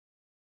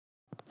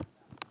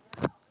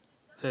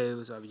Hey,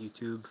 what's up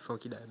YouTube?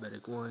 Funky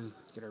Diabetic 1.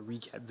 Got a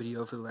recap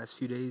video for the last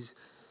few days.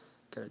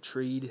 Got a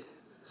trade,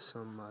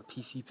 some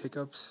PC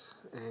pickups,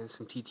 and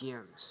some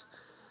TTMs.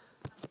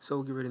 So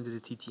we'll get right into the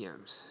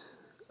TTMs.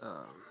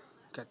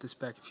 Got this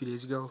back a few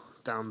days ago,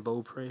 down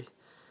bow prey.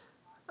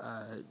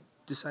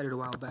 Decided a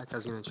while back I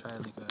was going to try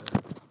like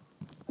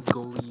a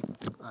goalie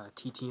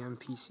TTM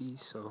PC,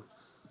 so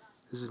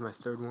this is my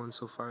third one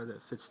so far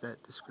that fits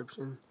that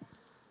description.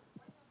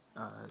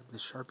 The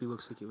Sharpie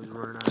looks like it was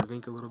running out of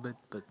ink a little bit,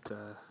 but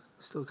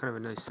still kind of a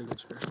nice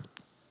signature.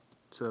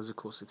 So that was a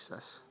cool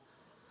success.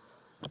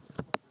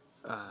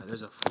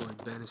 There's a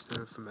Floyd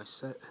Bannister for my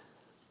set.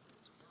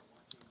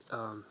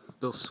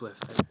 Bill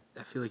Swift.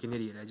 I feel like an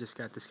idiot. I just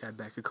got this guy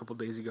back a couple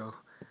days ago.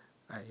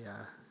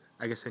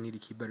 I guess I need to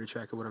keep better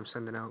track of what I'm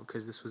sending out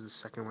because this was the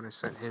second one I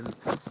sent him.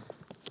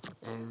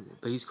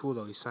 But he's cool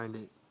though. He signed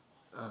it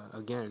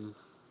again,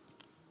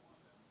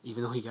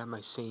 even though he got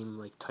my same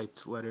like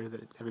typed letter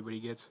that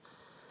everybody gets.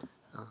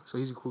 So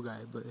he's a cool guy.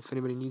 But if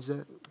anybody needs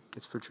that,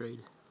 it's for trade.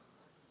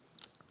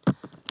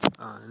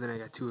 And then I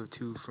got 2 of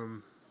 2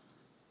 from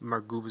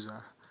Mark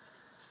Gubaza.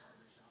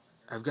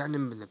 I've gotten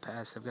him in the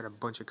past. I've got a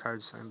bunch of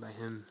cards signed by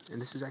him,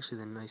 and this is actually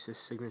the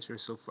nicest signature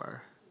so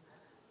far.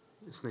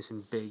 It's nice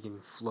and big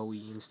and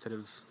flowy instead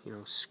of,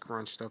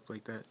 scrunched up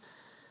like that.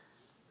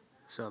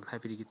 So I'm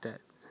happy to get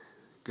that.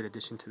 Good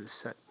addition to the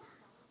set.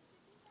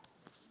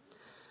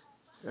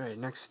 Alright,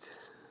 next,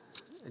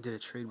 I did a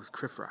trade with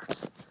Criffrock.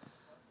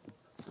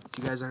 If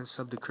you guys aren't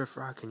subbed to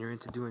Criffrock and you're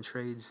into doing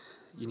trades,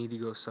 you need to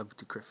go sub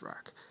to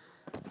Criffrock.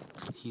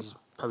 He's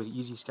probably the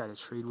easiest guy to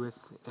trade with,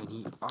 and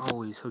he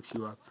always hooks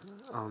you up.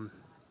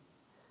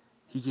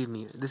 He gave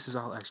me, this is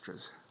all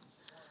extras.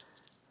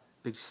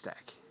 Big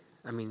stack.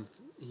 I mean,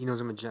 he knows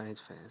I'm a Giants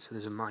fan, so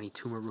there's a Monty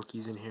Toomer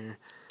rookies in here.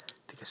 I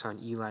think I saw an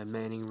Eli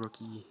Manning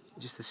rookie.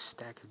 Just a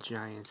stack of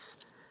Giants.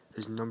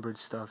 There's numbered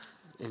stuff,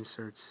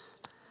 inserts.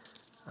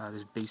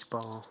 There's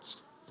baseball.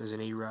 There's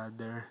an A-Rod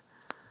there.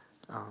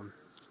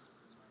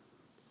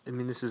 I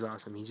mean, this is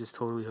awesome. He just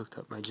totally hooked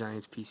up my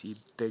Giants PC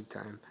big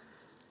time.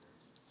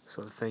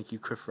 So thank you,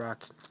 Criffrock.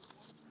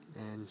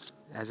 And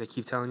as I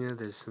keep telling you,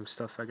 there's some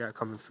stuff I got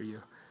coming for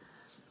you.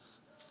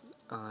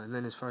 And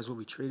then as far as what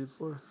we traded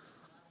for,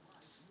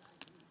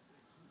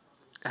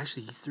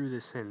 actually he threw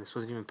this in. This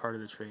wasn't even part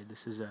of the trade.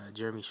 This is a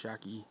Jeremy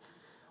Shockey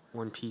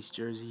one-piece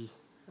jersey,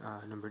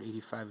 numbered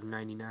 85 of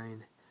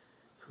 99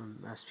 from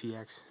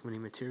SPX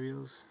Winning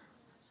Materials.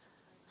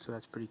 So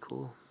that's pretty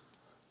cool.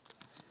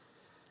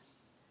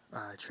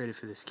 I traded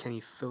for this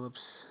Kenny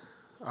Phillips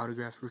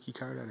autographed rookie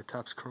card out of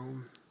Topps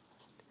Chrome.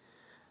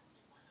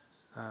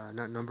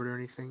 Not numbered or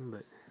anything,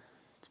 but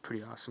it's a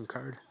pretty awesome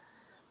card.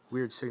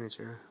 Weird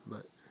signature,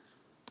 but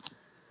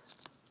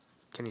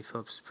Kenny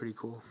Phillips is pretty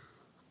cool.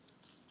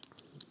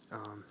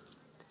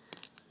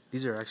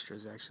 These are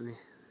extras, actually.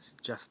 This is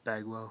Jeff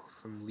Bagwell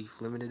from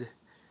Leaf Limited,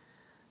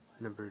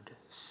 numbered,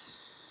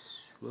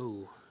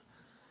 well,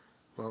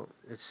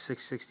 it's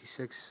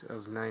 666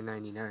 of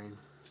 999.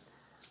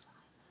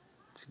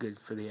 It's good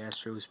for the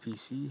Astros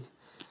PC.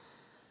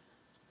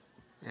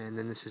 And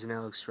then this is an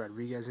Alex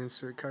Rodriguez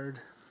insert card,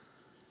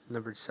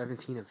 numbered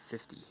 17 of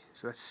 50.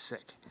 So that's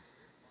sick.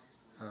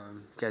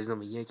 You guys know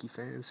I'm a Yankee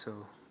fan,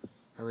 so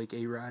I like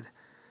A-Rod.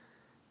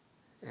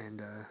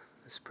 And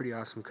it's a pretty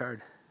awesome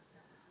card.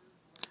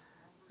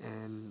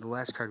 And the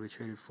last card we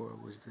traded for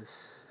was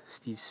this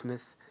Steve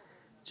Smith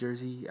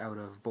jersey out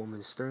of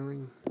Bowman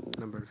Sterling,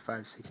 numbered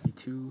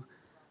 562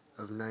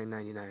 of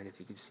 999, if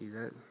you can see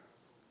that.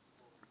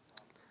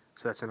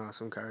 So that's an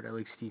awesome card. I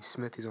like Steve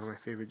Smith. He's one of my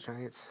favorite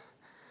Giants.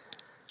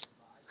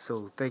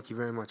 So thank you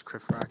very much,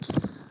 Criffrock.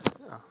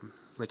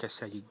 Like I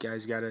said, you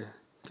guys gotta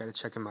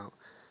check him out.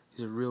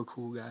 He's a real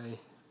cool guy.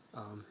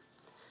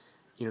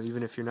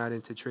 Even if you're not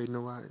into trading a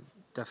lot,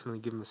 definitely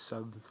give him a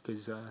sub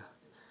because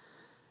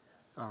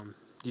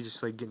you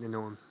just like getting to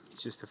know him.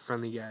 He's just a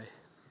friendly guy.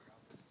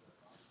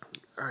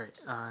 Alright,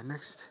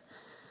 next,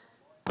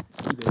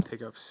 eBay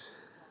pickups.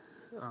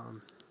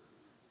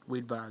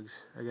 Wade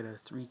Boggs. I got a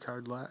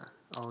 3-card lot,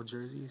 all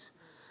jerseys.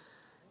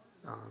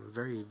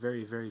 Very,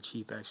 very, very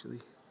cheap, actually.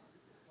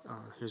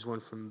 Here's one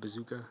from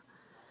Bazooka.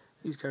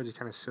 These cards are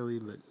kind of silly,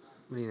 but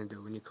what are you going to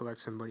do? When you collect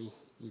somebody,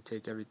 you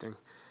take everything,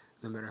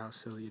 no matter how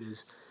silly it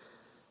is.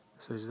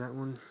 So there's that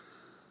one.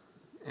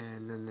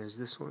 And then there's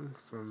this one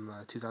from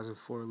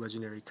 2004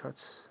 Legendary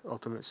Cuts,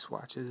 Ultimate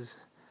Swatches.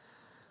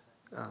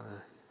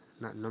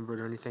 Not numbered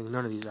or anything.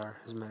 None of these are,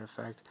 as a matter of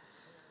fact.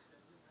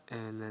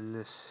 And then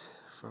this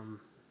from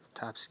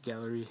Topps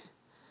Gallery,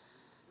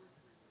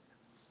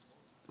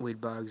 Wade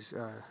Boggs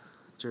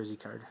jersey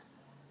card.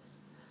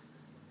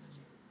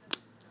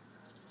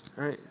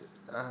 Alright,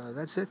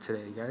 that's it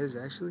today, guys,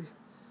 actually.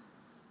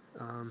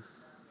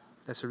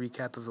 That's a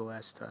recap of the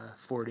last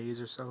 4 days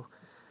or so.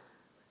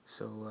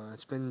 So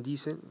it's been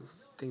decent.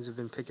 Things have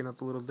been picking up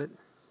a little bit.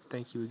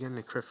 Thank you again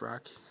to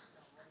Criffrock.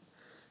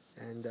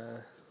 And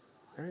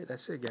alright,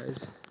 that's it,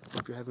 guys.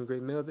 Hope you're having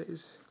great mail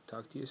days.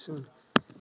 Talk to you soon.